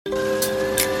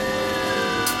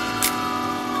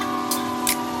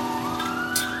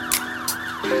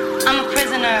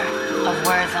of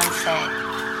words unsaid.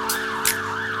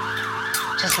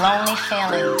 Just lonely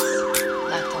feelings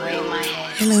locked away in my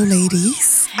head. Hello,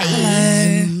 ladies.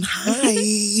 Hello.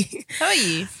 Hi. How are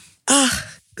you?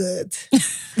 Good.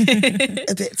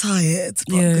 A bit tired,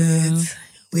 but good.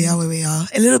 We are where we are.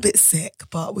 A little bit sick,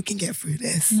 but we can get through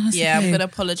this. I'm going to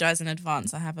apologise in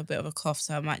advance. I have a bit of a cough,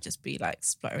 so I might just be like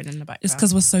spluttering in the background. It's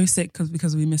because we're so sick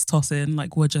because we miss Tossin.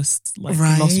 Like, we're just like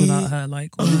lost without her.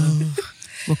 Like,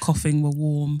 we're coughing, we're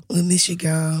warm. We miss you,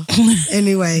 girl.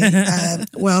 Anyway,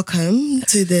 welcome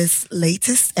to this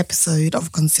latest episode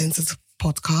of Consensus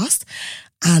Podcast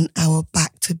and our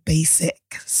Back to Basic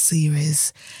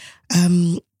series.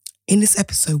 In this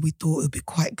episode, we thought it would be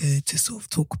quite good to sort of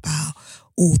talk about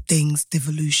all things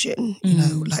devolution. You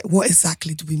know, like what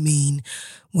exactly do we mean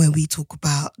when we talk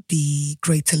about the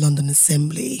Greater London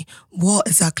Assembly? What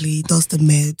exactly does the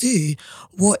mayor do?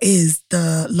 What is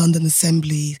the London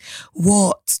Assembly?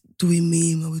 What do we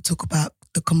mean when we talk about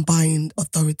the combined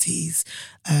authorities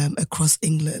across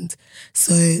England?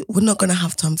 So we're not going to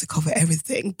have time to cover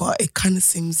everything, but it kind of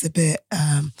seems a bit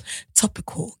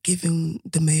topical given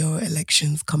the mayoral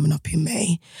elections coming up in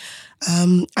May.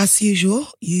 As usual,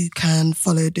 you can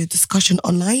follow the discussion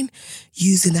online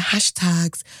using the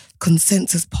hashtags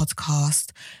Consensus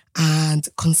Podcast and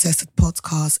Consensus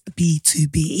Podcast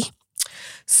B2B.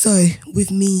 So with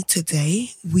me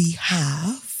today, we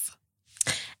have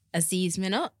Aziz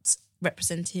Minot,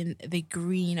 representing the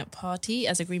Green Party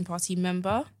as a Green Party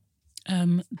member.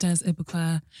 Des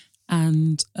Ibukwe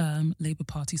and Labour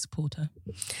Party supporter.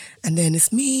 And then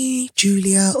it's me,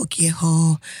 Julia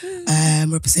Ogieho,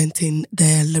 representing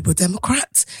the Liberal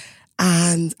Democrats.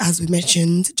 And as we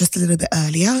mentioned just a little bit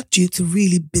earlier, due to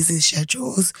really busy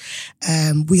schedules,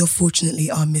 we unfortunately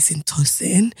are missing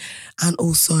Tosin. And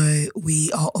also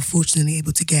we are unfortunately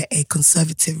able to get a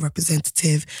Conservative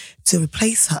representative to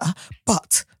replace her.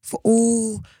 But for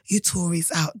all you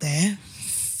Tories out there,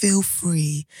 feel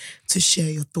free to share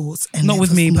your thoughts. And not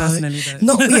with me personally, though.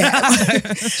 Not yet.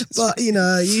 But you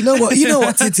know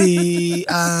what to do.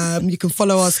 You can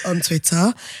follow us on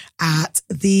Twitter at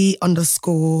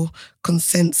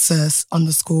 @the_consensus_.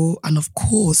 And of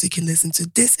course, you can listen to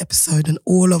this episode and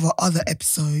all of our other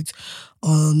episodes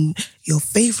on your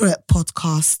favorite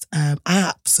podcast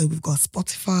app. So we've got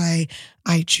Spotify,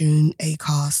 iTunes,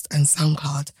 Acast, and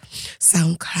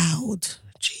SoundCloud.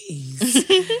 Jeez.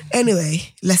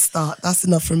 Anyway, let's start. That's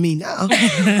enough from me now.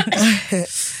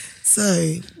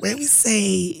 So, when we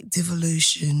say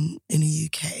devolution in the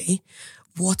UK,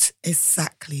 what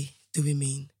exactly do we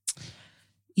mean?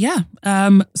 Yeah.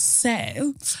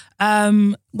 So,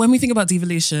 when we think about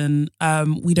devolution,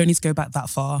 we don't need to go back that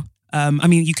far. I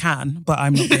mean, you can, but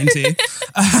I'm not going to.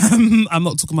 I'm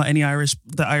not talking about any Irish.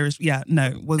 Yeah,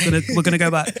 no. We're gonna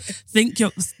go back.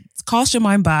 Cast your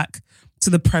mind back to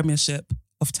the premiership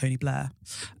of Tony Blair.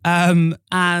 And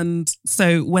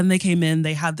so when they came in,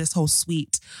 they had this whole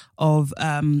suite of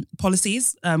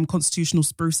policies, constitutional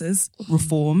spruces,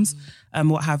 reforms,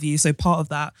 what have you. So part of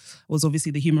that was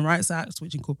obviously the Human Rights Act,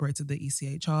 which incorporated the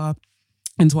ECHR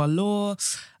into our law.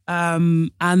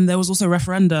 And there was also a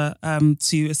referenda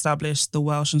to establish the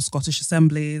Welsh and Scottish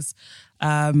assemblies,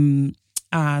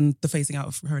 and the phasing out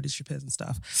of hereditary peers and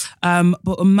stuff.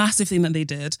 But a massive thing that they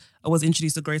did was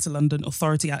introduce the Greater London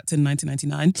Authority Act in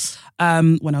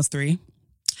 1999, when I was 3.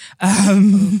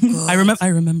 I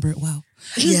remember it well.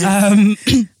 Yeah.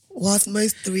 Whilst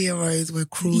most 3-year-olds were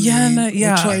crawling,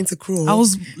 were trying to crawl. I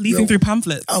was leafing through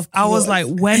pamphlets. I was like,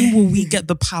 when will we get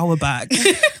the power back?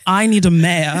 I need a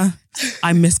mayor.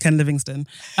 I miss Ken Livingstone.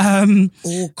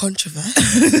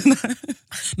 Controversial.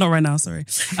 Not right now, sorry.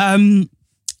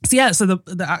 So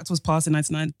the act was passed in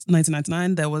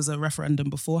 1999. There was a referendum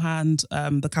beforehand.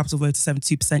 The capital voted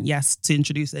 72% yes to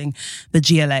introducing the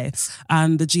GLA.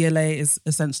 And the GLA is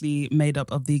essentially made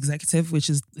up of the executive, who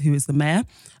is the mayor,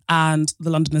 and the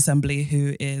London Assembly,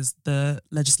 who is the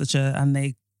legislature, and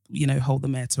they, hold the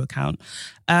mayor to account.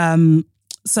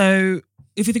 So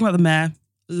if you think about the mayor,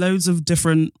 loads of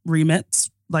different remits.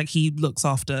 Like, he looks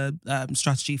after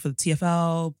strategy for the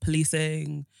TfL,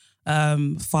 policing,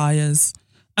 fires,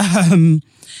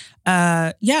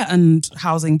 and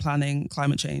housing planning,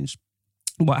 climate change,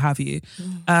 what have you.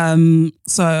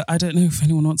 So I don't know if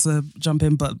anyone wants to jump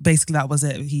in, but basically that was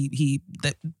it. The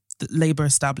Labour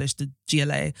established the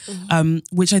GLA,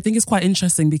 which I think is quite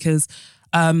interesting because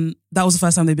that was the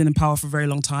first time they've been in power for a very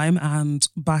long time. And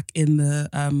back in the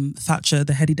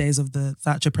the heady days of the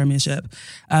Thatcher premiership,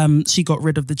 she got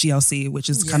rid of the GLC, which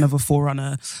is kind of a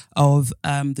forerunner of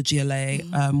the GLA,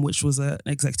 which was an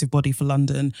executive body for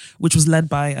London, which was led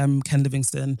by Ken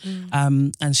Livingstone.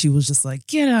 And she was just like,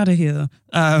 get out of here.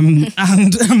 I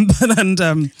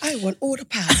want all the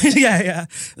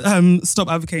power. Stop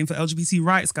advocating for LGBT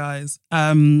rights, guys.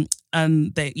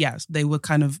 And they were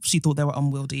kind of, she thought they were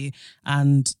unwieldy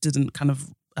and didn't kind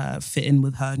of fit in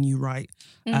with her new right.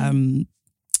 So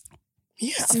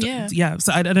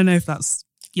I don't know if that's,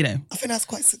 I think that's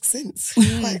quite succinct.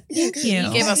 You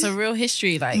gave us a real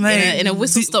history, like in a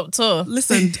whistle-stop tour.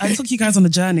 Listen, I took you guys on a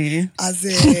journey. As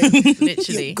in,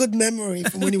 literally. Good memory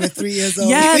from when you were 3 years old.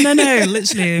 Yeah, no,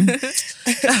 literally.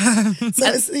 So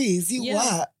it's these, you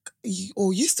work.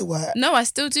 Or used to work. No, I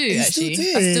still do, actually.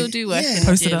 I still do work in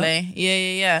GLA.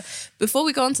 Yeah. Before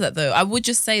we go on to that, though, I would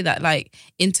just say that, like,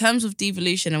 in terms of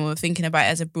devolution, and we're thinking about it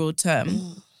as a broad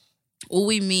term, all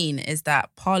we mean is that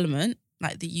Parliament,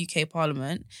 like the UK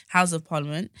Parliament, House of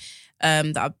Parliament,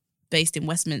 that are based in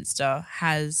Westminster,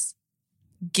 has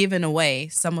given away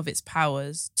some of its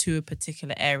powers to a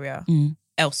particular area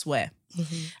elsewhere.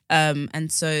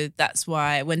 And so that's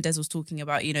why when Des was talking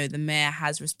about, the mayor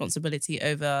has responsibility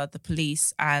over the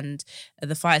police and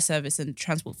the fire service and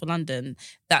Transport for London,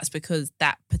 that's because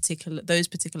those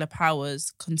particular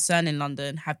powers concerning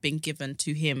London have been given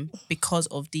to him because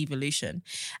of devolution.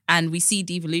 And we see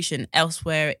devolution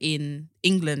elsewhere in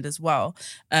England as well,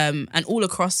 and all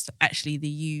across actually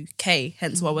the UK,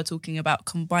 hence why we're talking about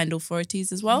combined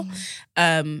authorities as well.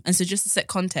 And so just to set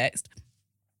context,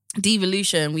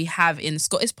 devolution we have in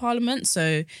Scottish Parliament.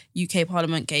 So UK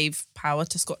Parliament gave power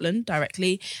to Scotland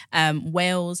directly,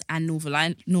 Wales and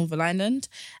Northern Ireland.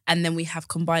 And then we have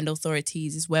combined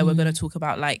authorities is where we're going to talk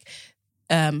about, like,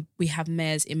 we have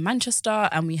mayors in Manchester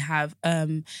and we have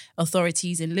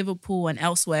authorities in Liverpool and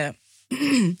elsewhere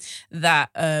that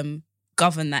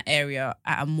govern that area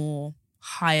at a more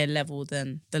higher level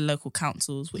than the local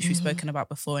councils, which we've spoken about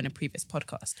before in a previous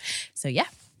podcast. So yeah.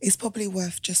 It's probably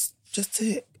worth just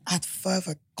to add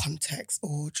further context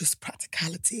or just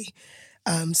practicality.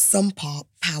 Some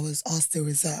powers are still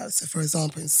reserved. So, for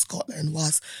example, in Scotland,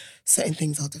 whilst certain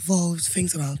things are devolved,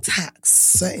 things around tax,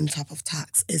 certain type of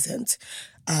tax isn't.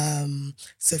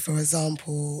 So, for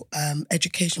example,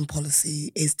 education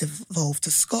policy is devolved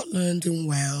to Scotland and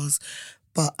Wales,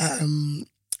 but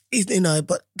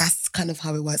but that's kind of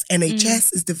how it works.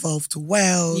 NHS is devolved to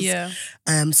Wales. Yeah.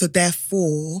 So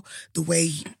therefore, the way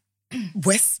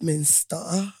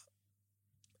Westminster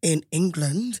in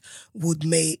England would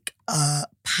make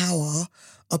power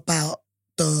about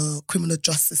the criminal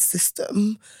justice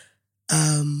system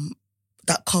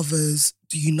that covers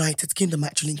the United Kingdom,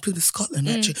 actually, including Scotland,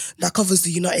 actually. That covers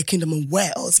the United Kingdom and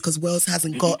Wales, because Wales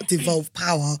hasn't got devolved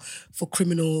power for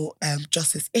criminal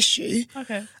justice issue.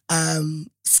 Okay.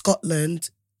 Scotland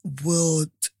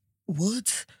would,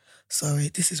 sorry,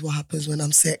 this is what happens when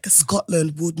I'm sick.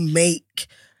 Scotland would make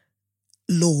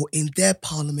law in their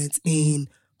parliament in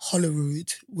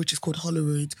Holyrood, which is called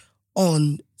Holyrood,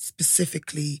 on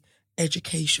specifically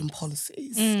education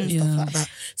policies and stuff like that.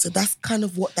 So that's kind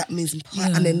of what that means in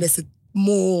part. And then there's a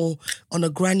more on a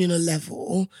granular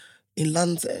level in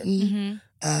London.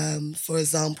 For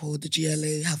example, the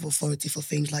GLA have authority for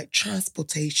things like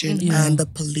transportation and the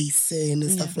policing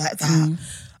and stuff like that.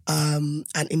 And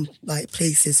in like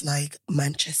places like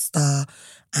Manchester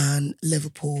and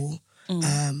Liverpool,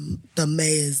 the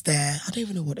mayors there, I don't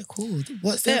even know what they're called.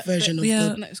 What's their version of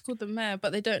the... No, it's called the mayor,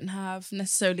 but they don't have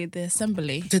necessarily the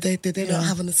assembly. Did they not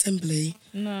have an assembly?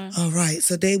 No. Oh, right.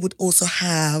 So they would also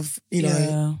have,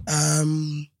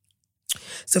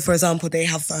 so for example, they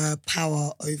have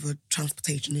power over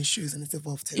transportation issues and it's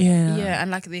evolved to Yeah,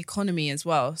 and like the economy as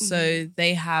well. So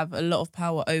they have a lot of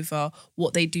power over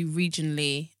what they do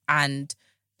regionally, and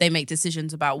they make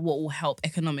decisions about what will help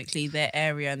economically their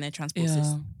area and their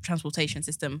transportation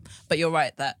system. But you're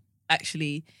right that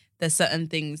actually there's certain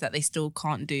things that they still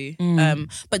can't do.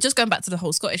 But just going back to the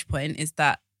whole Scottish point is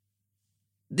that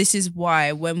this is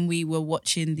why when we were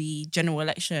watching the general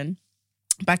election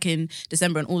back in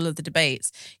December and all of the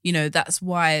debates, that's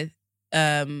why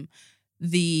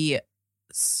the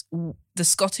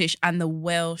Scottish and the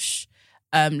Welsh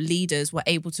leaders were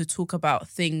able to talk about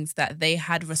things that they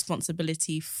had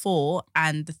responsibility for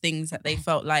and the things that they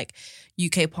felt like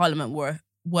UK Parliament were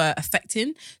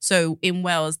affecting. So in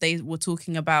Wales, they were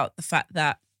talking about the fact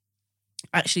that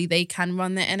actually they can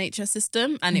run their NHS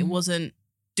system and it wasn't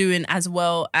doing as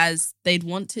well as they'd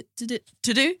want it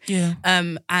to do. Yeah.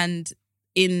 And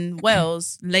in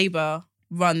Wales, Labour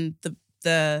run the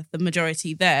the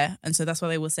majority there, and so that's why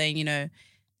they were saying,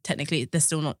 technically they're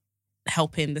still not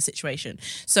helping the situation.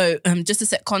 So just to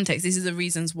set context, these are the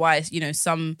reasons why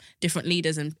some different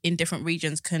leaders in different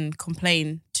regions can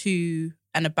complain to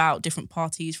and about different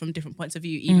parties from different points of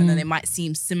view, even though they might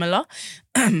seem similar,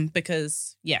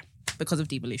 because of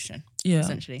devolution,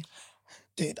 essentially.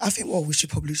 Dude, I think what we should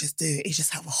probably just do is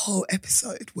just have a whole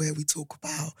episode where we talk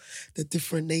about the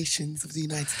different nations of the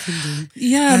United Kingdom.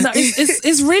 Yeah,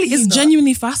 it's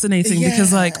genuinely fascinating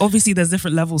because, like, obviously there's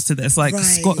different levels to this. Like,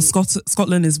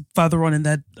 Scotland is further on in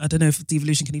their, I don't know if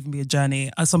devolution can even be a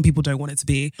journey. Some people don't want it to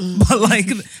be, but like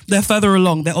they're further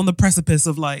along. They're on the precipice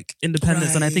of like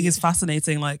independence, and I think it's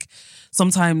fascinating. Like,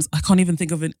 sometimes I can't even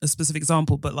think of a specific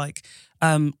example, but like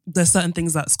there's certain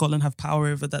things that Scotland have power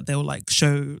over that they'll like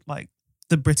show like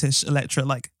the British electorate,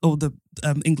 like, or the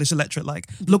English electorate, like,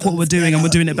 look what we're doing and we're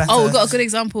doing it better. Oh, we've got a good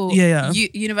example. Yeah.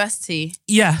 University.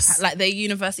 Yes. Like, their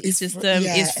university system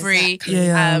is free,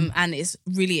 and it's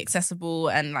really accessible,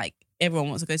 and like everyone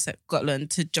wants to go to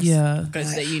Scotland to just go to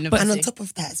their university. And on top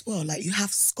of that as well, like, you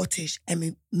have Scottish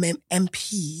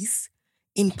MPs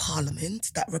in Parliament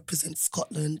that represent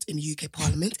Scotland in UK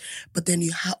Parliament, but then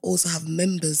you also have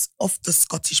members of the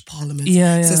Scottish Parliament.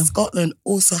 So Scotland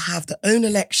also have their own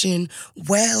election.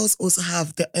 Wales also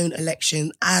have their own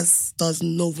election, as does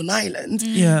Northern Ireland.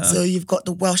 So you've got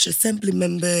the Welsh Assembly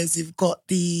members, you've got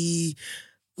the,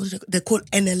 they're called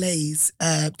NLAs,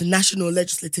 the National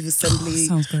Legislative Assembly.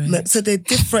 Sounds great. So they're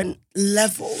different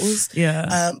levels.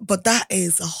 But that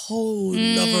is a whole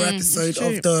nother episode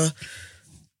of the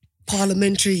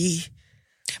parliamentary.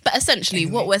 But essentially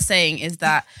what we're saying is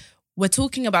that we're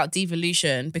talking about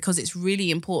devolution because it's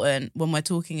really important when we're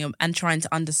talking and trying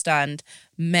to understand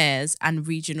mayors and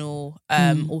regional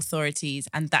authorities,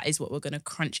 and that is what we're going to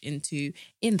crunch into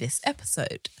in this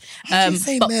episode. How do you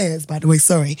say mayors, by the way?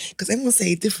 Sorry, because everyone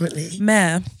say it differently.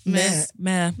 Mayor.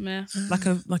 Like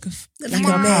a mayor. Like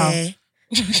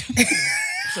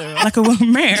a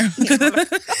mayor.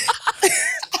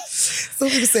 Some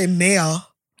people say mayor.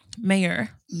 Mayor.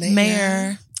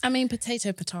 I mean,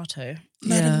 potato.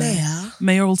 Mayor.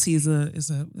 Mayoralty is a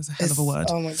hell of a word.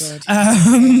 Oh my God.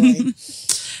 Anyway.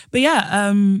 But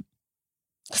yeah.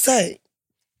 So,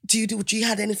 do you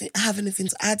have anything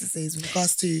to add to this with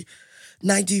regards to?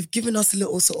 Now, you've given us a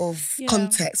little sort of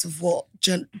context of what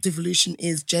devolution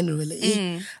is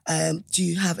generally. Do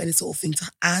you have any sort of thing to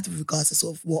add with regards to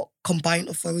sort of what combined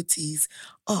authorities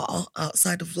are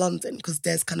outside of London? Because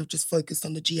there's kind of just focused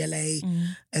on the GLA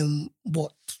and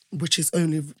which is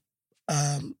only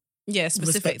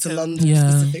specific to London.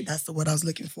 Specific, that's the word I was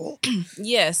looking for.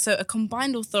 So a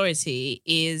combined authority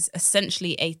is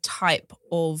essentially a type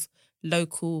of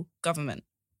local government.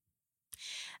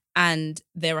 And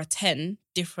there are 10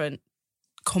 different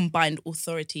combined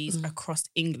authorities across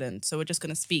England. So we're just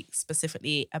going to speak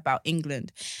specifically about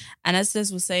England. And as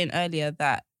Des was saying earlier,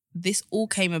 that this all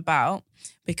came about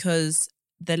because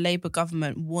the Labour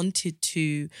government wanted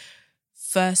to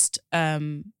first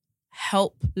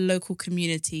help local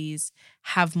communities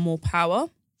have more power.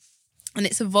 And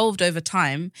it's evolved over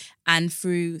time, and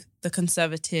through the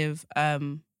Conservative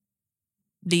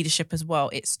leadership as well,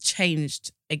 it's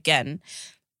changed again.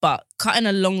 But cutting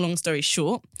a long story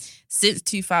short, since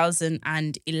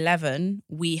 2011,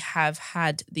 we have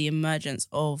had the emergence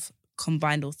of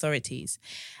combined authorities.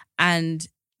 And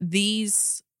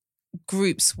these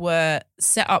groups were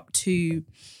set up to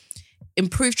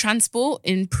improve transport,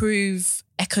 improve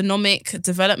economic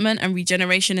development and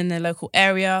regeneration in their local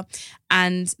area.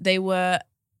 And they were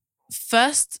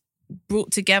first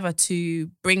brought together to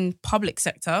bring public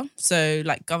sector, so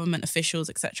like government officials,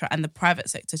 etc., and the private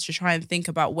sector to try and think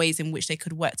about ways in which they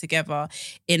could work together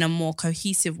in a more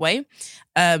cohesive way.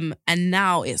 And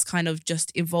now it's kind of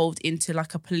just evolved into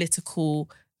like a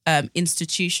political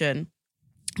institution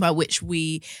by which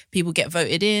people get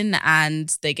voted in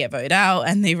and they get voted out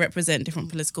and they represent different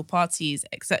political parties,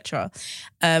 etc.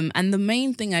 And the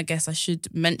main thing I guess I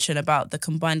should mention about the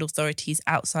combined authorities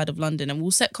outside of London, and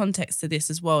we'll set context to this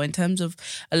as well in terms of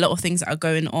a lot of things that are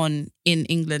going on in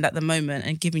England at the moment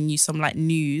and giving you some like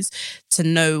news to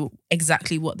know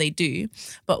exactly what they do.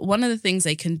 But one of the things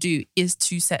they can do is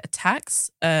to set a tax,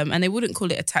 and they wouldn't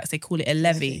call it a tax, they call it a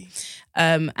levy.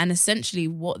 And essentially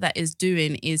what that is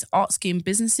doing is asking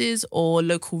businesses or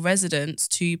local residents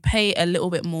to pay a little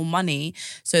bit more money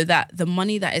so that the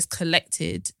money that is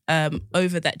collected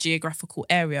over that geographical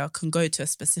area can go to a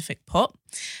specific pot.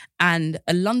 And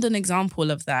a London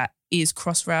example of that is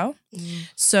Crossrail.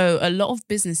 So a lot of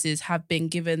businesses have been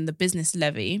given the business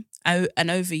levy, and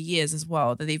over years as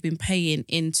well, that they've been paying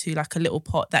into like a little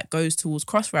pot that goes towards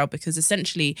Crossrail, because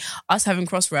essentially us having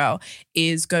Crossrail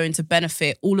is going to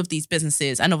benefit all of these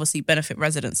businesses and obviously benefit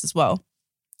residents as well.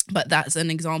 But that's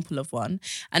an example of one.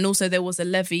 And also there was a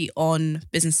levy on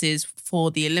businesses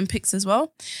for the Olympics as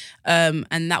well.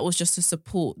 And that was just to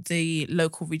support the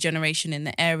local regeneration in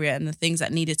the area and the things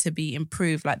that needed to be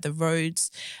improved, like the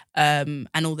roads and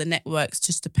all the networks,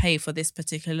 just to pay for this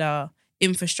particular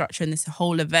infrastructure and this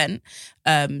whole event,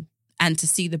 and to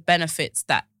see the benefits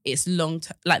that it's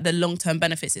the long-term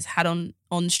benefits it's had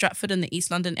on Stratford and the East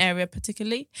London area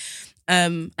particularly.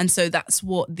 And so that's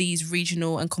what these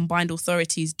regional and combined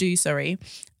authorities do, is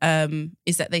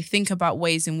that they think about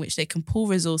ways in which they can pool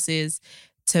resources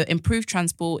to improve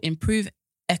transport, improve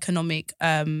economic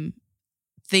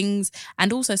things,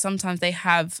 and also sometimes they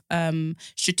have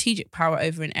strategic power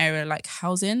over an area like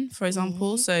housing, for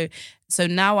example. So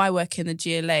now I work in the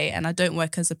GLA and I don't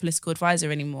work as a political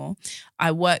advisor anymore.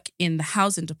 I work in the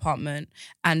housing department,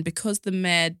 and because the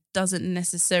mayor doesn't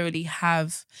necessarily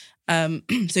have, so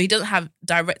he doesn't have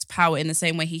direct power in the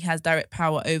same way he has direct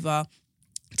power over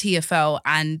TfL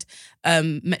and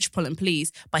Metropolitan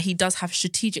Police, but he does have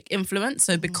strategic influence.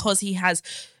 So because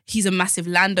he's a massive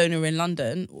landowner in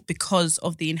London because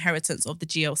of the inheritance of the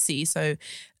GLC. So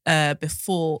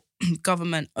before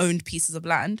government owned pieces of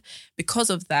land, because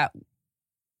of that,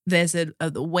 there's a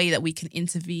way that we can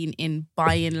intervene in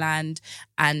buying land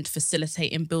and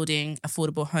facilitate in building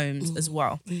affordable homes as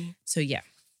well. So yeah,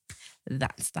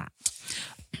 that's that.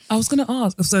 I was going to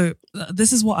ask, so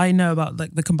this is what I know about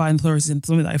like the combined authorities, and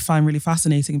something that I find really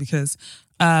fascinating, because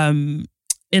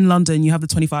in London you have the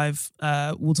 25,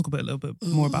 we'll talk about a little bit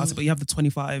more about it, but you have the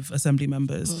 25 assembly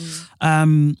members.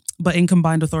 But in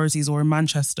combined authorities, or in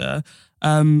Manchester,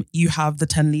 you have the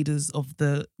 10 leaders of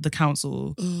the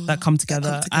council that come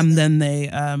together. And then they,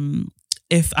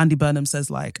 if Andy Burnham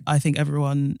says like, I think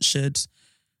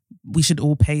we should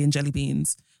all pay in jelly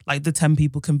beans, like the 10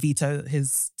 people can veto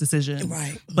his decision.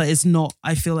 Right. But it's not,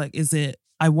 I feel like,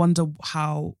 I wonder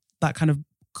how that kind of,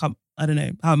 I don't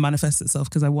know, how it manifests itself,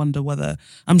 because I wonder whether,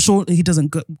 I'm sure he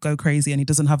doesn't go crazy and he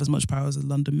doesn't have as much power as a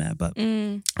London mayor, but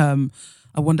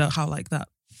I wonder how like that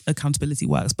accountability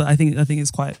works. But I think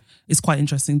it's quite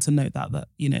interesting to note that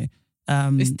you know,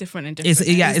 it's different in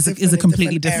different areas. It's a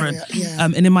completely different.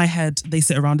 And in my head, they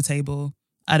sit around a table.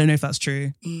 I don't know if that's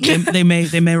true. They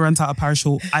may rent out a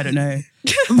parachute. I don't know,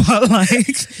 but like,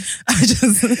 I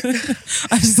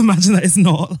just imagine that it's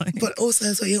not like. But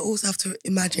also, so you also have to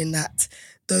imagine that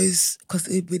those, because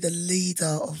it would be the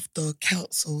leader of the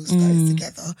councils that is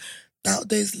together, that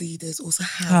those leaders also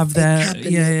have their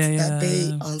cabinet that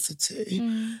they answer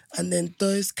to, and then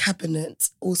those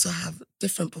cabinets also have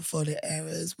different portfolio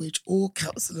areas which all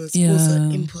councillors also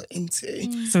input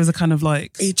into. So it's a kind of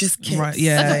like, it just keeps, like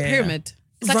a pyramid.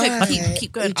 It's like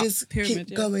keep going up. Just pyramid,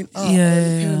 keep going up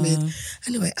the pyramid.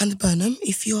 Anyway, Andy Burnham,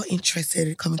 if you're interested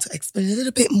in coming to explain a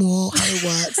little bit more how it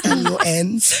works and your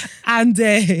end,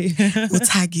 Andy, we'll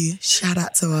tag you. Shout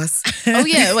out to us. Oh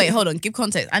yeah, wait, hold on. Give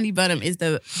context. Andy Burnham is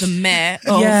the mayor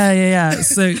of... Yeah.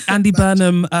 So Andy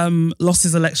Burnham lost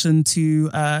his election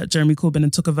to Jeremy Corbyn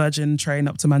and took a Virgin train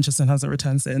up to Manchester and hasn't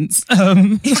returned since.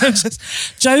 I'm just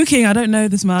joking. I don't know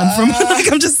this man from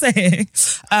I'm just saying.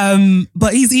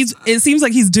 But it seems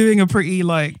like he's doing a pretty,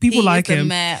 like, people like him. He is the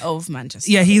mayor of Manchester.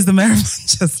 Yeah, he's the mayor of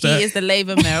Manchester. He is the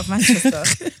Labour mayor of Manchester.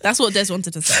 That's what Des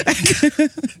wanted to say.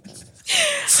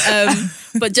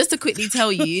 But just to quickly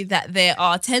tell you that there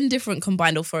are 10 different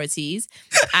combined authorities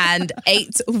and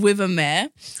 8 with a mayor.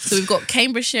 So we've got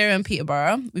Cambridgeshire and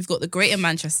Peterborough. We've got the Greater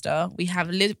Manchester. We have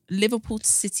Liverpool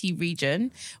City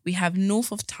Region. We have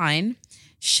North of Tyne,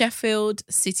 Sheffield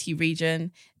City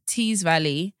Region, Tees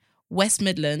Valley, West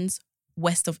Midlands,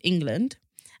 West of England.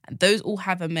 And those all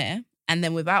have a mayor. And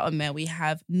then without a mayor, we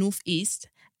have North East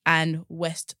and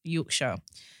West Yorkshire.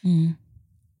 I'm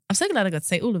so glad I got to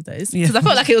say all of those, because I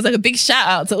felt like it was like a big shout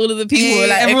out to all of the people.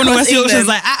 Like everyone in West Yorkshire was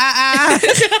like,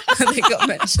 they got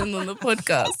mentioned on the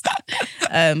podcast.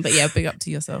 But yeah, big up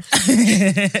to yourself.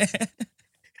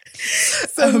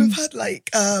 So we've had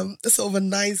like sort of a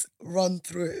nice run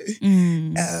through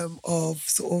of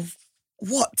sort of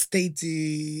what they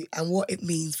do and what it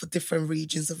means for different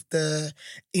regions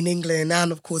in England,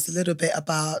 and of course a little bit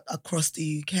about across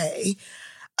the UK.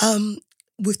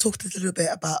 We've talked a little bit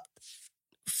about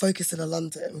focusing on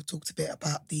London. We've talked a bit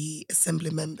about the assembly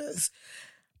members.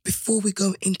 Before we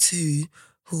go into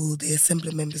who the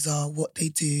assembly members are, what they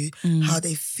do, how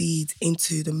they feed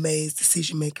into the mayor's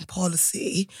decision-making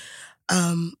policy.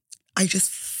 I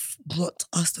just want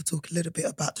us to talk a little bit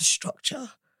about the structure.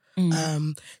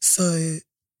 So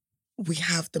we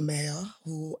have the mayor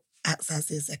who acts as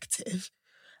the executive,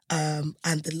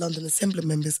 and the London Assembly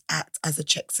members act as a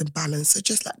checks and balance. So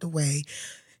just like the way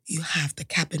you have the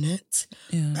cabinet,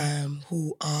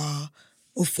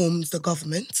 who forms the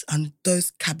government, and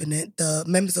the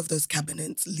members of those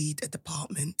cabinets lead a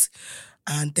department,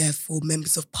 and therefore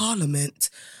members of parliament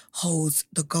holds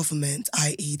the government,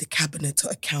 i.e. the cabinet, to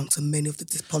account on many of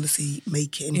the policy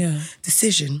making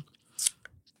decision.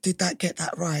 Did that get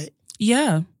that right?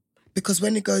 Yeah. Because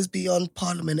when it goes beyond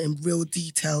parliament and real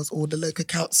details or the local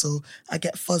council, I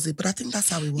get fuzzy. But I think that's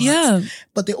how it works. Yeah.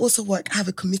 But they also have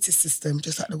a committee system,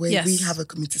 just like the way we have a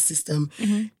committee system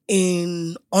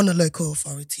on a local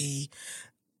authority,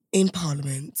 in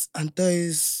parliament. And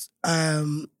those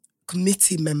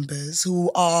committee members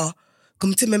are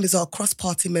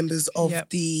cross-party members of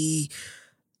the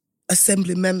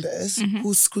assembly members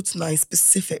who scrutinise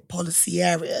specific policy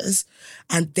areas,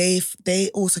 and they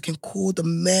also can call the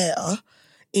mayor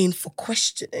in for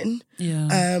questioning,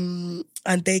 and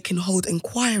they can hold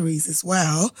inquiries as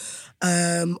well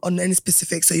on any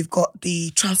specific. So you've got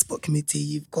the transport committee,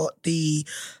 you've got the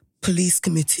police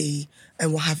committee,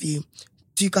 and what have you.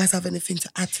 Do you guys have anything to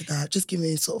add to that? Just give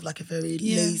me sort of like a very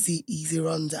lazy, easy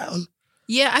rundown.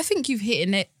 Yeah, I think you've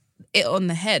hit it on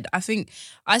the head. I think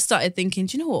I started thinking,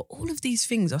 do you know what? All of these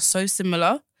things are so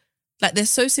similar. Like, they're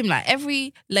so similar.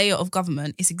 Every layer of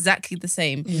government is exactly the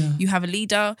same. Yeah. You have a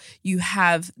leader, you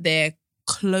have their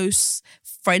close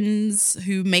friends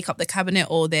who make up the cabinet,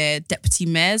 or their deputy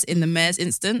mayors in the mayor's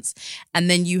instance. And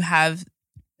then you have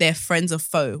their friends of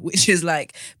foe, which is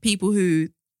like people who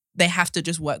they have to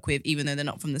just work with, even though they're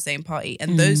not from the same party.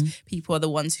 And those people are the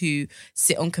ones who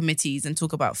sit on committees and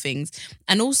talk about things.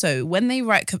 And also, when they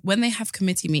have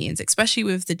committee meetings, especially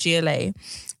with the GLA,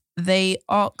 they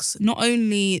ask not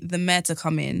only the mayor to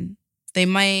come in, they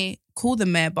may call the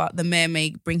mayor, but the mayor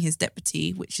may bring his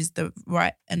deputy, which is the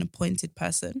right and appointed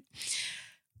person.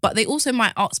 But they also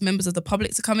might ask members of the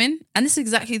public to come in. And this is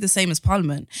exactly the same as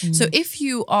Parliament. So if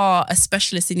you are a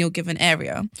specialist in your given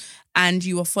area and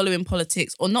you are following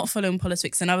politics or not following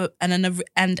politics, and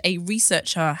a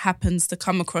researcher happens to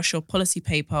come across your policy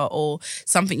paper or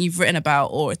something you've written about,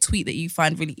 or a tweet that you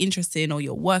find really interesting, or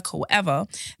your work or whatever,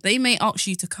 they may ask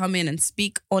you to come in and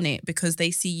speak on it because they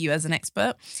see you as an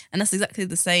expert. And that's exactly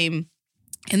the same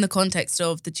in the context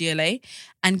of the GLA.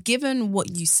 And given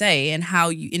what you say and how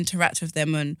you interact with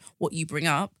them and what you bring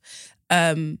up,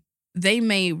 they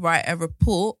may write a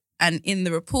report, and in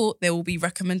the report there will be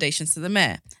recommendations to the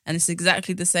mayor. And it's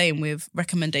exactly the same with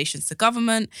recommendations to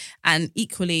government, and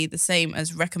equally the same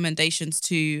as recommendations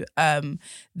to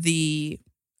the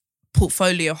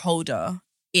portfolio holder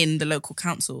in the local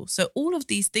council. So all of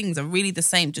these things are really the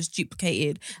same, just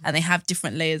duplicated, and they have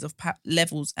different layers of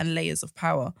levels and layers of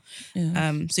power.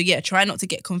 So try not to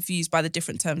get confused by the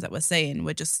different terms that we're saying.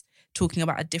 We're just talking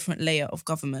about a different layer of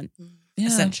government,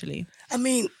 essentially. I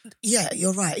mean, yeah,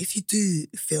 you're right. If you do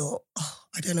feel,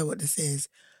 I don't know what this is,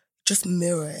 just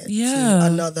mirror it to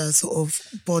another sort of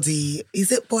body.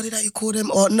 Is it body that you call them?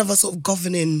 Or another sort of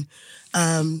governing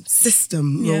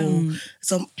system? Or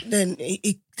then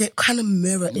they kind of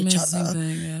mirror each other.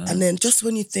 And then just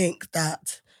when you think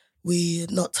that we're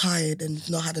not tired and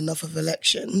not had enough of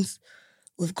elections,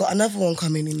 we've got another one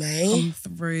coming in May. Come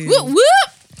through. Whoop, whoop.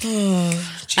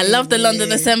 I love the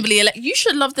London Assembly. You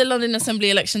should love the London Assembly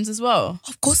elections as well.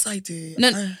 Of course I do.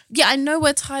 I know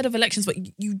we're tired of elections, but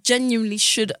you genuinely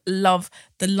should love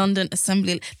the London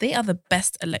Assembly. They are the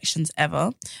best elections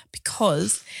ever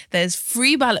because there's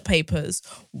 3 ballot papers.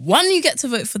 One, you get to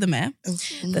vote for the mayor.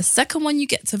 The second one, you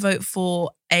get to vote for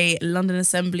a London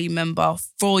Assembly member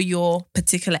for your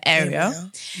particular area.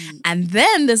 And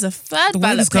then there's a third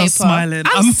ballot paper. Smiling.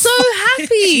 I'm so happy.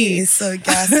 She is so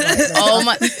gassed right now. Oh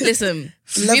my, listen.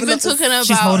 We've been talking about...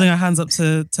 She's holding her hands up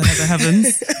to the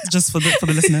heavens, just for the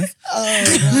listeners.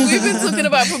 We've been talking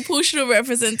about proportional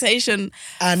representation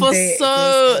for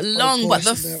so long, but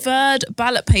the third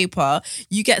ballot paper,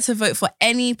 you get to vote for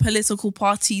any political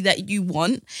party that you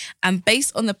want, and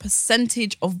based on the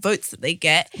percentage of votes that they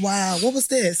get. Wow, what was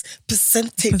this?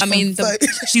 Percentage I mean,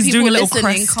 she's doing a little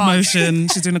crest motion.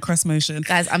 She's doing a crest motion.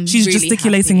 Guys, she's really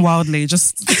gesticulating happy. Wildly.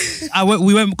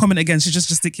 We won't comment again. She's just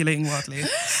gesticulating wildly.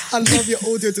 I love your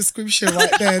audio description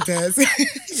right there, Des.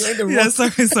 You're in the wrong.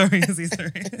 Sorry.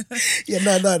 Yeah,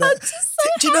 no.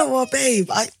 Do you know what, babe?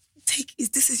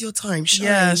 This is your time. Shine.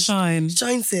 Yeah, shine,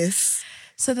 sis.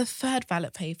 So the third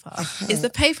ballot paper is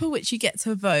the paper which you get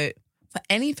to vote for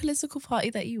any political party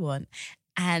that you want.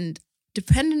 And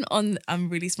depending on, I'm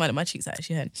really smiling, my cheeks are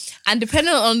actually hurting. And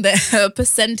depending on the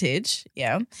percentage,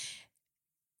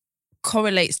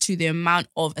 correlates to the amount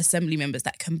of assembly members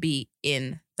that can be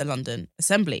in the London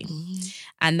Assembly.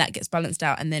 And that gets balanced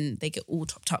out, and then they get all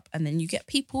topped up, and then you get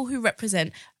people who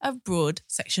represent a broad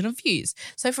section of views.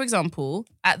 So for example,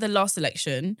 at the last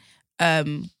election,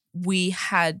 we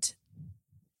had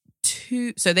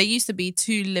so there used to be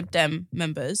 2 Lib Dem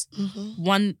members,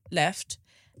 1 left,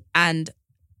 and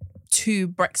 2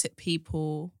 Brexit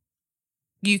people,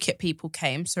 UKIP people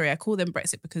came. Sorry, I call them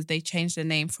Brexit because they changed their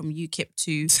name from UKIP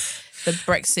to the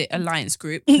Brexit Alliance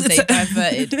Group because they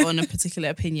diverted on a particular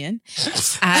opinion.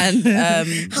 And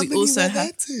we also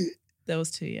had 2? There was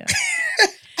 2, yeah.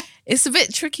 It's a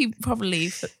bit tricky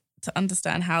probably to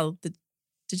understand how the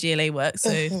GLA works. So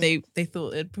they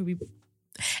thought it'd probably...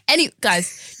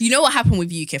 Guys, you know what happened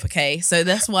with UKIP, okay? So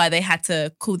that's why they had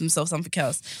to call themselves something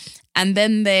else. And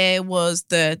then there was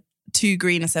the 2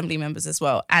 Green Assembly members as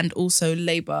well. And also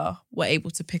Labour were able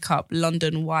to pick up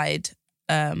London-wide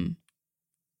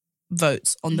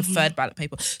votes on the 3rd ballot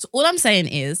paper. So all I'm saying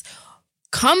is,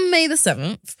 come May the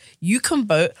 7th, you can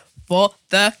vote for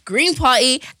the Green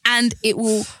Party and it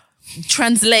will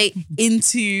translate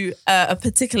into a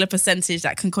particular percentage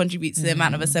that can contribute to the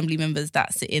amount of assembly members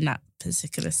that sit in that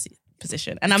particular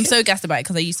position. And I'm so gassed about it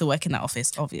because I used to work in that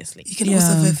office, obviously. You can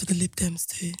also vote for the Lib Dems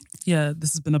too. Yeah,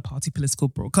 this has been a party political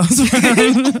broadcast.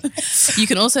 You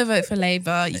can also vote for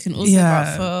Labour. You can also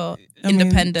vote for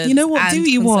Independents. You know what? Do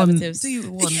you want? Yeah,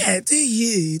 do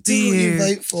you what you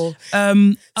vote for?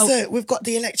 So we've got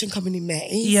the election coming in May.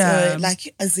 Yeah. So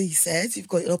like Aziz said, you've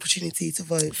got an opportunity to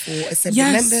vote for assembly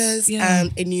members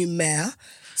and a new mayor.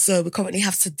 So we currently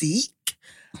have Sadiq,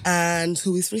 and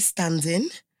who is freestanding.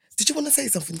 Did you want to say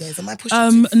something, Des? Am I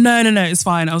pushing too? No, it's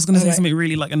fine. I was going to say something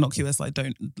really like innocuous, like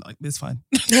don't, like it's fine.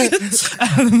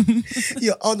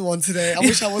 You're on one today. I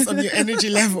wish I was on your energy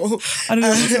level. I don't know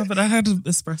what's happened. I had an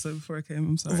espresso before I came.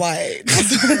 I'm sorry. Right.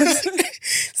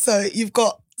 So you've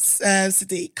got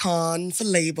Sadiq Khan for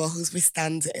Labour, who's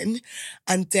freestanding.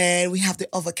 And then we have the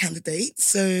other candidates.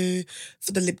 So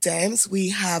for the Lib Dems, we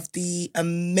have the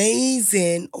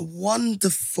amazing,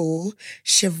 wonderful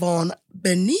Siobhan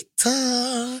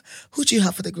Benita. Who do you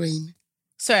have for the Green?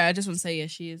 Sorry, I just want to say,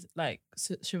 she is like,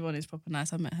 Siobhan is proper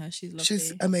nice. I met her. She's lovely.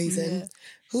 She's amazing. Yeah.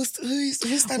 Who's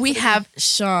standing? We have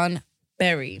Sian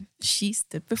Berry. She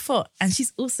stood before, and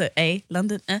she's also a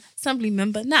London Assembly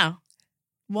member now.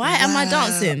 Why am I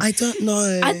dancing? I don't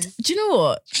know. Do you know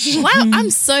what? I'm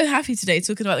so happy today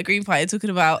talking about the Green Party, talking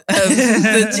about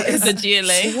the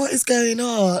GLA. So what is going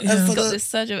on? Yeah. And got this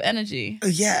surge of energy.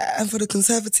 Yeah, and for the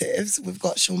Conservatives, we've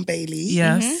got Sean Bailey.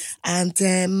 Yes. And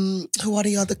who are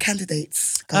the other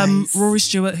candidates, guys? Rory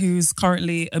Stewart, who's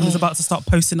currently is about to start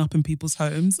posting up in people's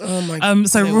homes. Oh my God.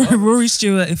 So Rory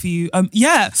Stewart, if you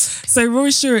so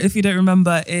Rory Stewart, if you don't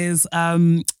remember, is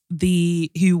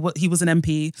he was an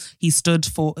MP. He stood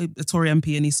for a Tory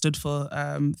MP, and he stood for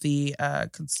the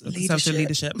Conservative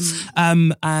leadership.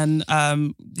 And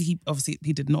he obviously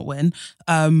did not win.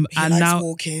 And now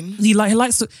walking. He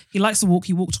likes to walk.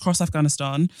 He walked across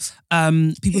Afghanistan.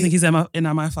 People think he's in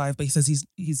MI5, but he says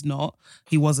he's not.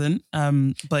 He wasn't.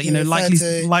 But you know,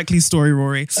 likely story,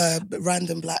 Rory.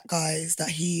 Random black guys that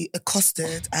he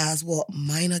accosted as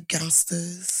minor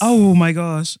gangsters. Oh my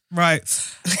gosh! Right.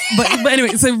 But anyway,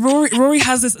 so Rory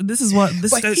has this. This is what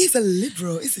this. But he's a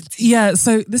liberal, isn't he? Yeah.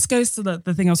 So this goes to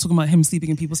the thing I was talking about, him sleeping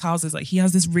in people's houses. Like he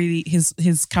has this really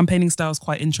his campaigning style is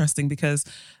quite interesting because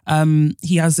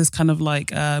he has this kind of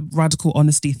like radical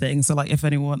honesty thing. So like if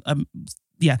anyone.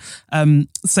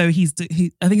 So I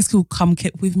think it's called Come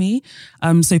Kip With Me.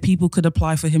 So people could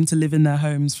apply for him to live in their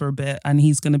homes for a bit, and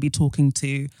he's going to be talking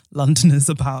to Londoners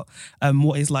about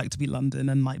what it's like to be London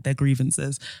and like their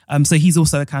grievances. So he's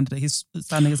also a candidate. He's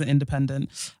standing as an independent.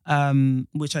 And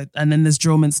then there's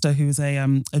Drill Minster, who's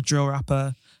a drill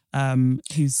rapper. I really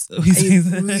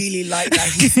like that.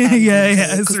 It's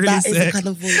really that sick. is the kind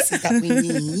of voices that we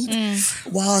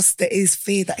need. Whilst there is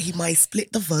fear that he might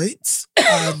split the votes.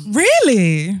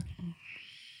 Really?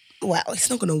 Well, he's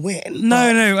not going to win.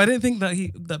 No, I don't think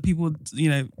that people would,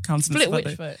 count split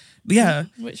which vote? Yeah,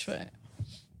 which vote?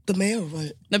 The mayor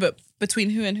vote. No, but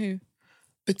between who and who?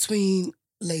 Between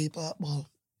Labour,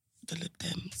 the Lib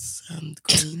Dems and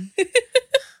Green.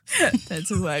 Don't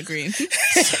talk about Green.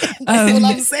 That's all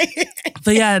I'm saying.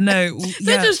 But yeah, no.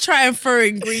 Don't just try and throw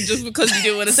in Green just because you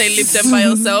didn't want to say Lib Dem by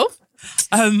yourself.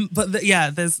 But like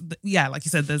you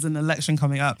said, there's an election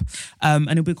coming up, and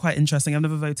it'll be quite interesting. I've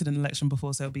never voted in an election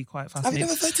before, so it'll be quite fascinating. I've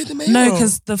never voted in the mayoral. No,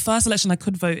 because the first election I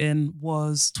could vote in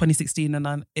was 2016,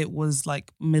 and it was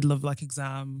like middle of like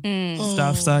exam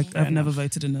stuff. So I've never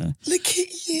voted in a. Look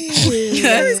at you!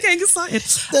 Yeah, he's getting excited.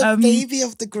 The baby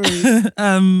of the group.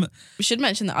 We should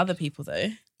mention the other people though.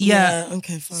 Yeah.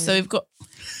 Okay, fine. So we've got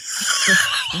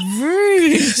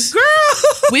rude girl.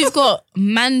 We've got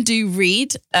Mandu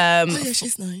Reid.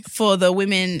 She's nice. For the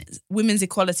Women's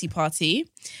Equality Party.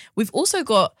 We've also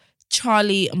got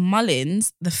Charlie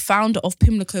Mullins, the founder of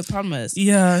Pimlico Plumbers.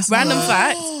 Yes. Random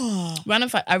fact.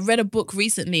 I read a book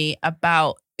recently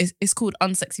about. It's called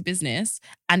Unsexy Business,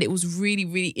 and it was really,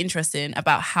 really interesting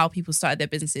about how people started their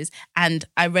businesses. And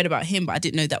I read about him, but I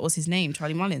didn't know that was his name,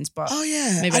 Charlie Mullins. But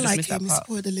maybe I just missed that part. I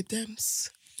support the Lib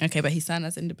Dems. Okay, but he's signed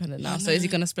as independent now. So is he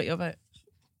going to split your vote?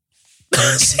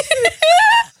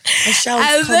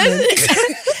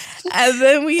 And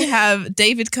then we have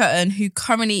David Curtin, who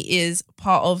currently is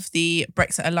part of the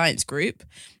Brexit Alliance group.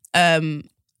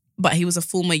 But he was a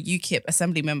former UKIP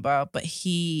assembly member, but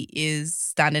he is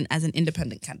standing as an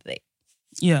independent candidate.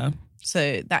 Yeah.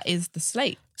 So that is the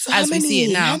slate So as we see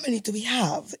it now. How many do we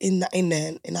have in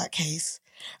that case?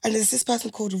 And there's this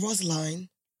person called Rosaline.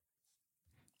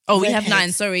 Oh, we have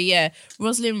 9. Sorry, yeah.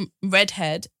 Rosalind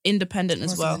Redhead, independent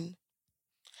as well.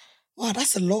 Wow,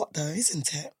 that's a lot though,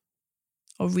 isn't it?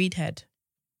 Or Reedhead.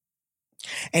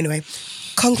 Anyway,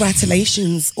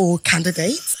 congratulations all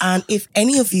candidates. And if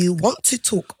any of you want to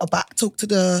talk to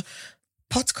the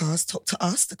podcast, talk to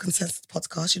us, the Consensus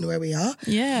Podcast, you know where we are.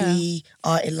 Yeah. We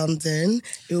are in London.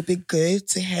 It will be good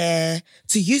to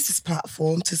use this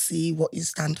platform to see what you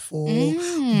stand for,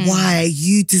 why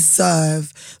you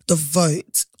deserve the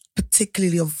vote,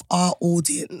 particularly of our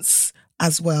audience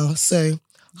as well. So,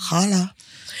 holla.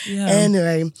 Yeah.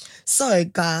 Anyway, so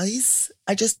guys,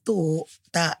 I just thought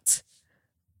that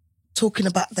talking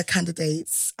about the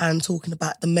candidates and talking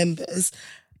about the members,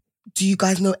 do you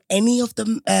guys know any of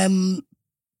the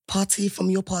party from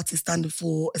your party standing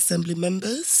for assembly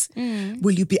members?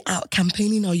 Will you be out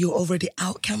campaigning? Or you're already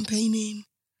out campaigning?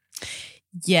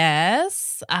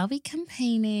 Yes, I'll be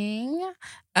campaigning.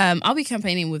 I'll be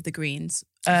campaigning with the Greens.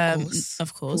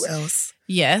 Of course. Who else?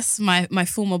 Yes, my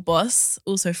former boss,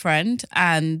 also friend,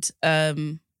 and I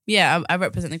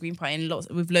represent the Green Party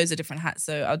with loads of different hats.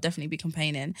 So I'll definitely be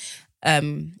campaigning.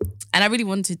 And I really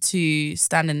wanted to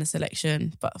stand in this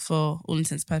election, but for all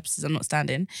intents and purposes, I'm not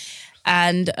standing.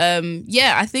 And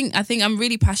I think I'm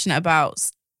really passionate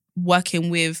about working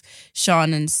with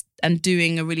Sean and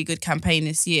doing a really good campaign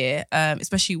this year,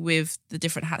 especially with the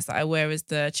different hats that I wear as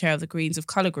the chair of the Greens of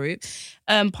Colour Group.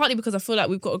 Partly because I feel like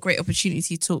we've got a great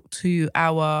opportunity to talk to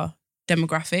our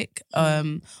demographic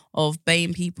of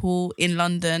BAME people in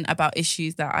London about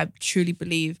issues that I truly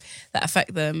believe that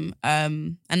affect them.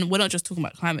 And we're not just talking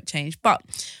about climate change, but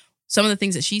some of the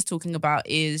things that she's talking about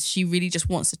is she really just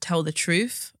wants to tell the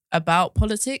truth about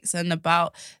politics and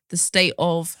about the state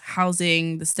of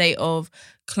housing, the state of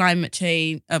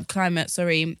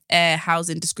air,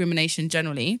 housing, discrimination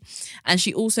generally. And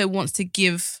she also wants to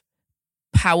give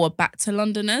power back to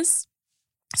Londoners.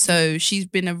 So she's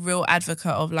been a real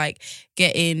advocate of like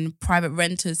getting private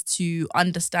renters to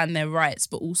understand their rights,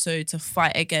 but also to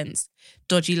fight against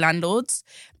dodgy landlords.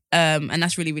 And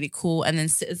that's really, really cool. And then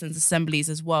citizens' assemblies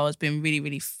as well has been really,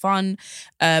 really fun.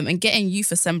 And getting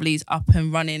youth assemblies up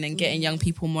and running and getting young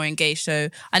people more engaged. So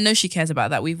I know she cares about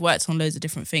that. We've worked on loads of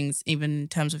different things, even in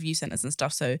terms of youth centres and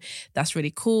stuff. So that's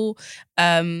really cool.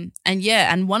 And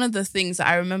one of the things that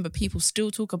I remember people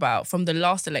still talk about from the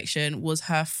last election was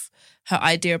her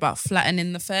idea about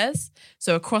flattening the fares.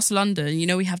 So across London,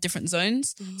 we have different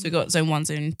zones. So we've got zone 1,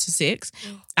 zone 2, 6.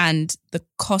 And the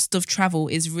cost of travel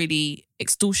is really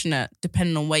extortionate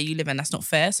depending on where you live, and that's not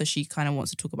fair. So she kind of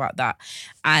wants to talk about that.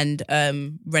 And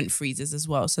rent freezes as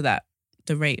well, so that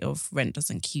the rate of rent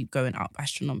doesn't keep going up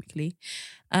astronomically.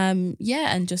 And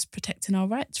just protecting our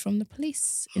rights from the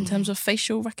police in terms of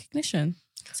facial recognition.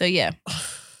 So yeah.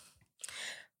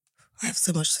 I have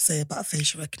so much to say about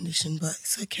facial recognition, but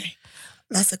it's okay.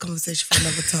 That's a conversation for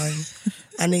another time.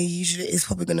 And it's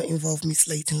probably going to involve me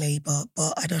slating Labour,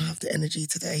 but I don't have the energy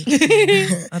today.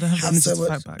 I don't have energy to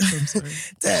fight back, so I'm sorry.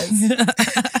 Des,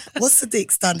 what's the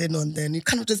dick standing on then? You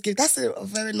kind of just that's a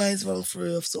very nice run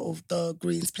through of sort of the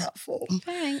Greens platform.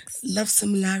 Thanks. Love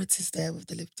similarities there with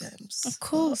the Lib Dems. Of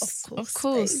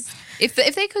course. If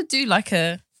they could do like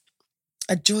a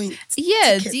joint.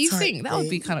 Yeah, do you think that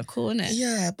would be kind of cool, isn't it?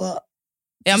 Yeah, but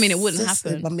I mean, it wouldn't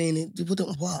happen. I mean, it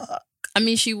wouldn't work. I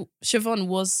mean, Siobhan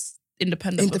was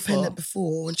independent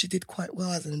before, and she did quite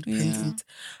well as an independent.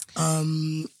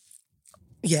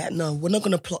 Yeah, no, we're not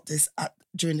going to plot this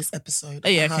during this episode. Oh,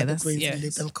 yeah, how okay, the that's, Greens yeah. and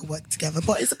Lib Dem could work together,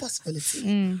 but it's a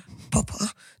possibility.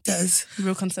 Papa, there's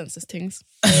real consensus things.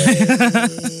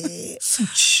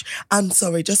 I'm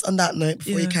sorry, just on that note,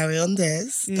 before you carry on,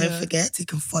 don't forget you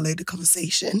can follow the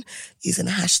conversation using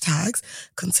the hashtags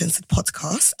Consensus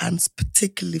Podcast, and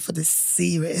particularly for this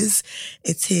series,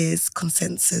 it is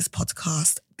Consensus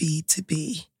Podcast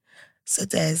B2B. So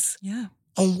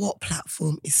on what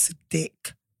platform is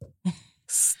Sadiq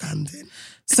standing?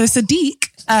 So Sadiq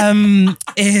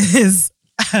is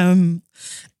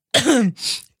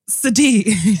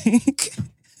Sadiq.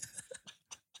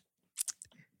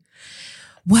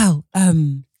 Well,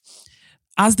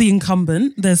 as the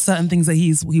incumbent, there's certain things that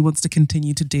he wants to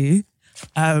continue to do.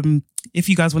 If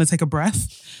you guys want to take a breath,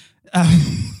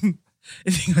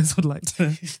 if you guys would like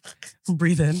to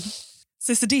breathe in.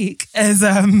 So Sadiq is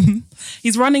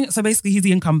he's running. So basically, he's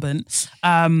the incumbent,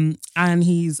 and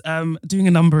he's doing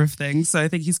a number of things. So I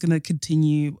think he's going to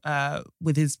continue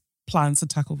with his plans to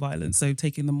tackle violence. So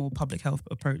taking the more public health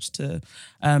approach to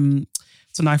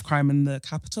knife crime in the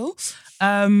capital.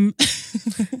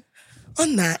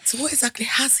 On that, so what exactly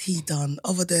has he done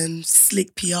other than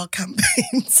slick PR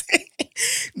campaigns?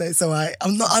 No, it's all right.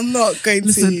 I'm not going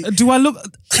to. Do I look?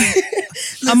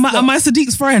 Am I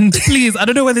Sadiq's friend? Please, I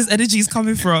don't know where this energy is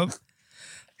coming from.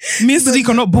 Me and Sadiq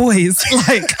are not boys.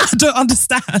 Like, I don't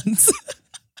understand.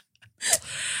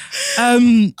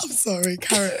 I'm sorry,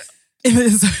 Carrot.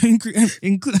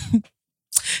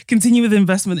 Continue with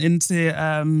investment into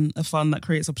a fund that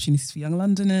creates opportunities for young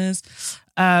Londoners.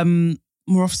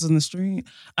 More officers on the street.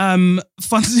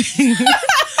 Funding.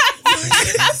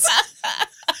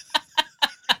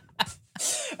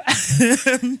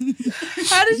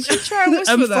 How did you try and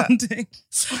whisper that? Funding.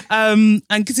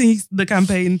 And continue the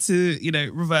campaign to,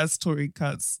 reverse Tory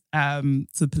cuts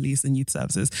to police and youth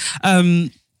services.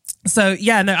 So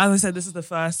yeah, no, as I said, this is the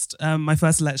first, my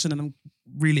first election, and I'm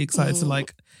really excited to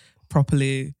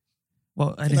properly.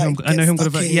 Well, I know who I'm going to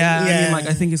vote. Yeah,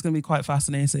 I think it's going to be quite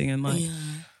fascinating, and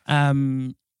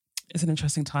it's an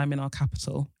interesting time in our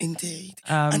capital. Indeed.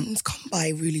 And it's come by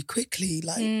really quickly.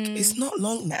 It's not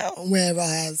long now,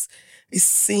 whereas it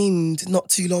seemed not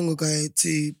too long ago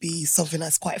to be something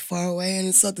that's quite far away, and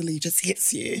it suddenly just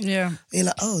hits you. Yeah. And you're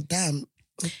like, oh, damn.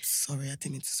 Oops, sorry, I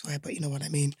didn't mean to swear, but you know what I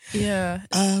mean. Yeah.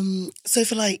 So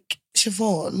for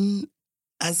Siobhan,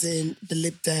 as in the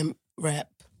Lib Dem rep,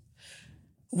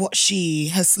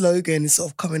 her slogan is sort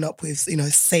of coming up with,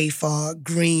 safer,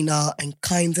 greener and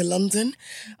kinder London.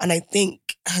 And I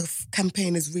think her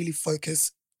campaign is really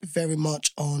focused very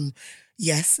much on,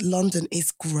 yes, London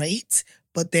is great,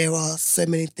 but there are so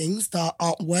many things that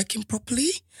aren't working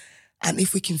properly. And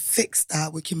if we can fix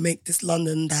that, we can make this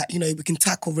London that, we can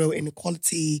tackle real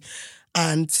inequality.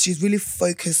 And she's really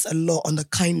focused a lot on the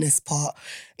kindness part,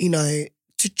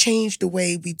 to change the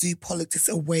way we do politics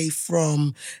away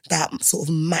from that sort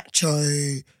of macho,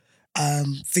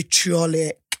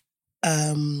 vitriolic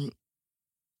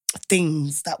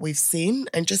things that we've seen,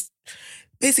 and just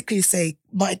basically say,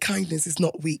 my kindness is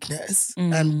not weakness,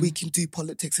 and we can do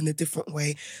politics in a different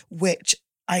way, which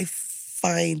I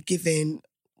find, given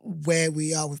where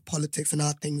we are with politics and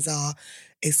how things are,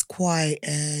 is quite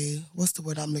what's the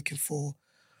word I'm looking for?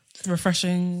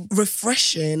 Refreshing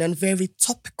and very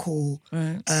topical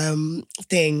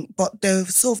thing. But the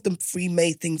sort of the three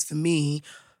main things for me,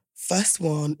 first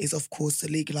one is, of course,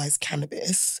 to legalise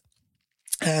cannabis.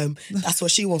 That's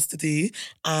what she wants to do,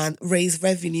 and raise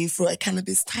revenue through a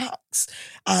cannabis tax.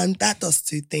 And that does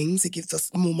two things. It gives us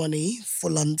more money for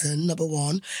London, number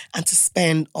one, and to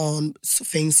spend on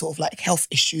things sort of like health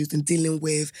issues and dealing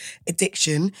with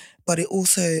addiction. But it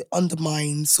also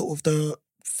undermines sort of the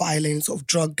violent sort of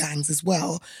drug gangs as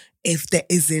well, if there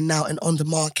isn't now an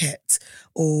undermarket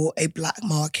or a black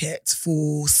market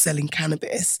for selling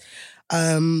cannabis.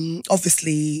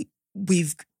 Obviously,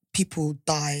 people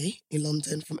die in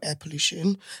London from air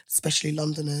pollution, especially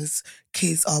Londoners.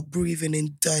 Kids are breathing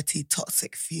in dirty,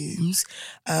 toxic fumes.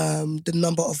 The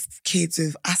number of kids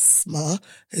with asthma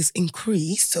has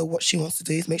increased. So what she wants to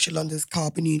do is make sure London's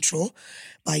carbon neutral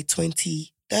by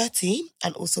 2030,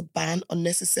 and also ban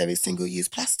unnecessary single-use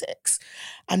plastics.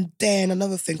 And then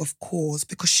another thing, of course,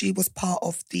 because she was part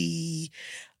of the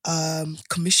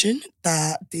commission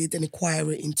that did an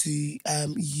inquiry into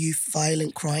youth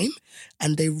violent crime,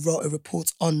 and they wrote a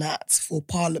report on that for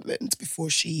Parliament before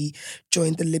she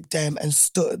joined the Lib Dem and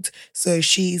stood. So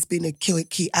she's been a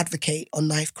key advocate on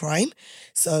knife crime.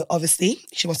 So obviously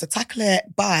she wants to tackle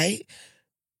it by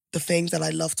the things that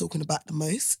I love talking about the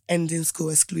most: ending school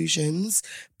exclusions,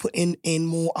 putting in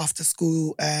more after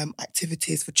school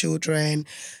activities for children,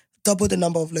 double the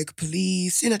number of local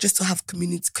police, just to have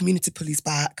community police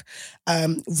back,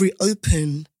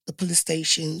 reopen the police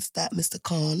stations that Mr.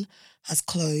 Khan has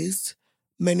closed.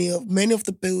 Many of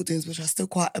the buildings which are still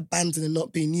quite abandoned and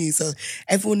not being used. So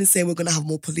everyone is saying we're going to have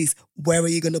more police. Where are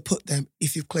you going to put them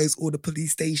if you've closed all the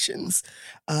police stations?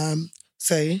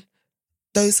 So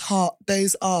those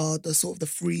are the sort of the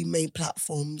three main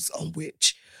platforms on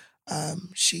which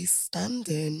she's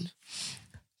standing.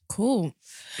 Cool.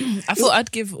 I thought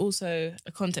I'd give also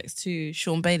a context to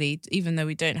Sean Bailey, even though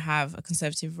we don't have a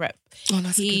Conservative rep. Oh,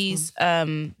 that's a good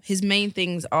one. His main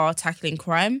things are tackling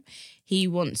crime. He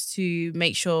wants to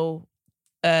make sure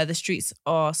the streets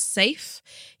are safe.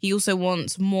 He also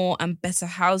wants more and better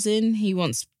housing. He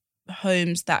wants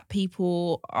homes that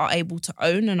people are able to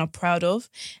own and are proud of.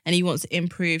 And he wants to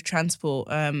improve transport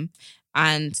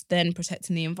and then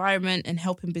protecting the environment and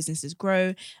helping businesses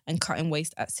grow and cutting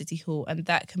waste at City Hall. And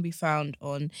that can be found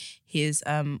on his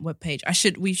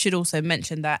webpage. We should also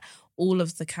mention that all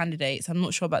of the candidates, I'm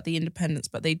not sure about the independents,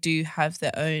 but they do have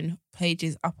their own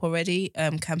pages up already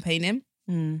campaigning.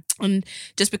 And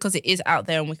just because it is out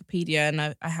there on Wikipedia and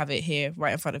I have it here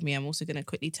right in front of me, I'm also going to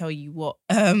quickly tell you what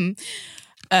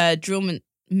Drill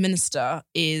Minister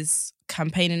is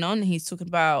campaigning on. He's talking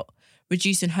about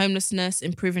reducing homelessness,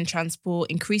 improving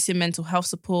transport, increasing mental health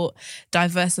support,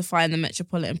 diversifying the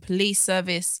Metropolitan Police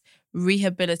Service,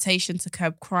 rehabilitation to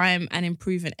curb crime, and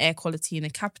improving air quality in the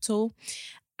capital.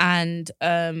 And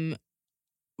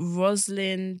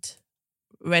Rosalind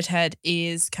Redhead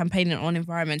is campaigning on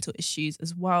environmental issues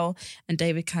as well. And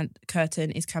David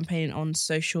Curtin is campaigning on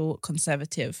social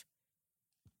conservatism.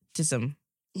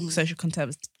 Social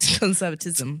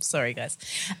conservatism. Sorry, guys.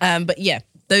 But yeah,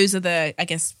 those are the, I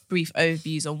guess, brief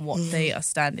overviews on what they are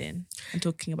standing and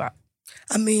talking about.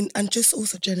 I mean, and just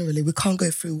also generally, we can't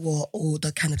go through what all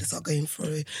the candidates are going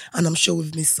through, and I'm sure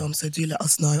we've missed some, so do let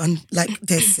us know. And like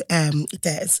there's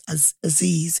as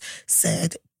Aziz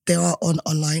said, they are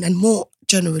online, and more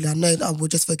generally, I know that we'll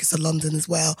just focus on London as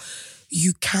well.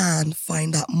 You can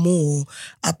find out more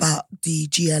about the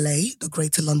GLA, the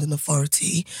Greater London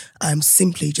Authority.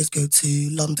 Simply just go to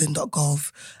london.gov.uk.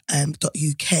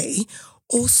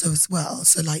 Also as well,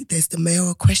 so like there's the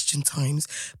mayoral question times,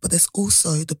 but there's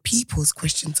also the people's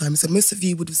question times. So most of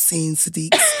you would have seen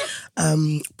Sadiq's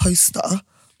poster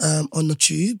on the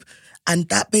tube, and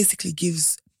that basically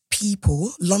gives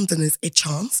people, Londoners, a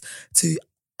chance to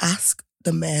ask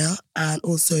the mayor and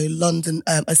also London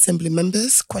Assembly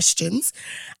members questions,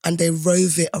 and they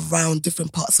rove it around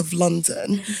different parts of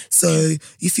London. So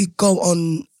if you go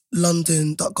on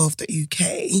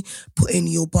london.gov.uk, put in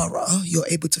your borough, you're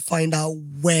able to find out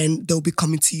when they'll be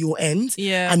coming to your end.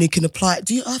 Yeah. And you can apply.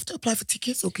 Do you have to apply for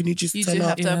tickets, or can you just turn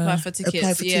up? You do have to apply for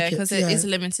tickets. Because it is yeah.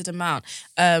 a limited amount.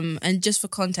 And just for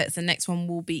context, the next one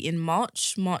will be in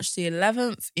March the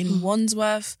 11th in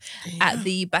Wandsworth at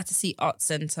the Battersea Arts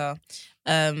Centre.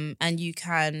 And you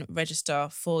can register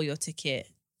for your ticket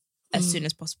as soon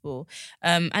as possible.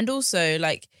 And also,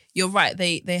 like, you're right,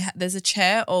 there's a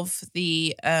chair of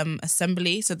the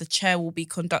assembly, so the chair will be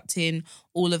conducting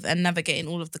and navigating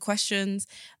all of the questions.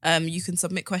 You can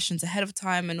submit questions ahead of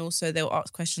time, and also they'll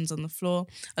ask questions on the floor.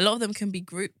 A lot of them can be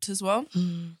grouped as well.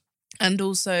 And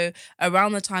also,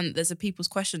 around the time that there's a people's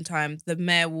question time, the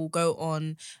mayor will go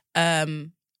on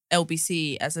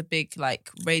LBC as a big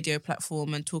like radio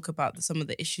platform and talk about some of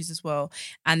the issues as well.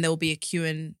 And there'll be a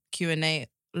Q&A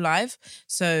live,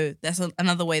 so that's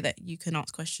another way that you can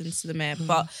ask questions to the mayor.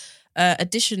 But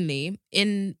additionally,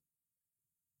 in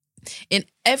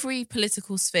every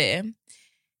political sphere,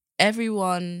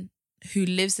 everyone who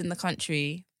lives in the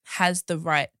country has the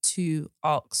right to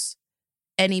ask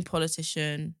any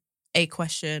politician a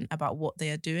question about what they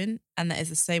are doing, and that is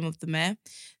the same with the mayor.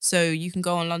 So you can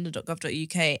go on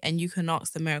london.gov.uk and you can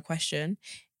ask the mayor a question.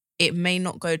 It may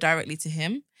not go directly to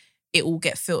him. It will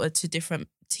get filtered to different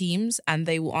teams, and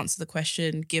they will answer the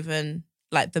question given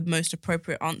like the most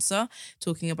appropriate answer,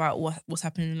 talking about what's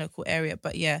happening in the local area.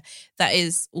 But yeah, that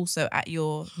is also at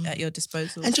your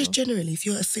disposal. And just generally, if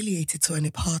you're affiliated to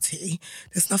any party,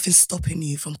 there's nothing stopping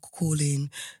you from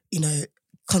calling,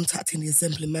 contacting the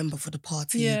assembly member for the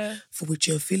party for which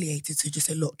you're affiliated to. Just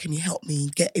say, look, can you help me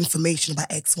get information about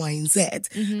X, Y, and Z?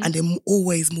 And they're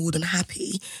always more than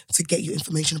happy to get you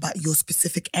information about your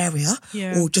specific area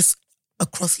or just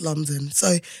across London.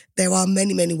 So there are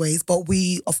many, many ways, but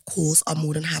we, of course, are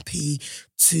more than happy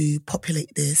to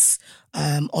populate this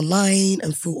online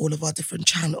and through all of our different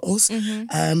channels.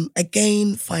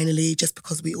 Again, finally, just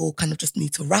because we all kind of just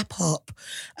need to wrap up,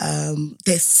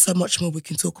 there's so much more we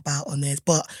can talk about on this,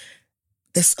 but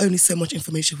there's only so much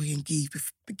information we can give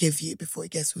you before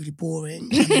it gets really boring.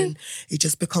 And then it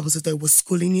just becomes as though we're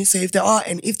schooling you. So if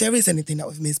there is anything that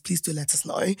we've missed, please do let us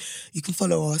know. You can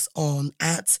follow us on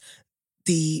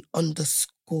 @_consensus_.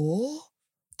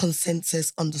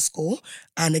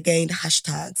 And again, the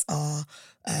hashtags are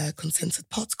Consensus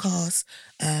Podcast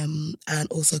and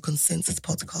also Consensus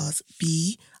Podcast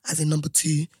B, as in number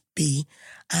 2B.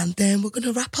 And then we're going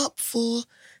to wrap up for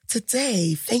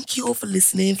today. Thank you all for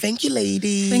listening. Thank you,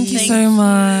 ladies. Thank you so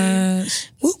much.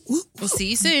 We'll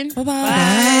see you soon. Bye-bye.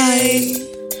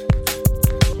 Bye.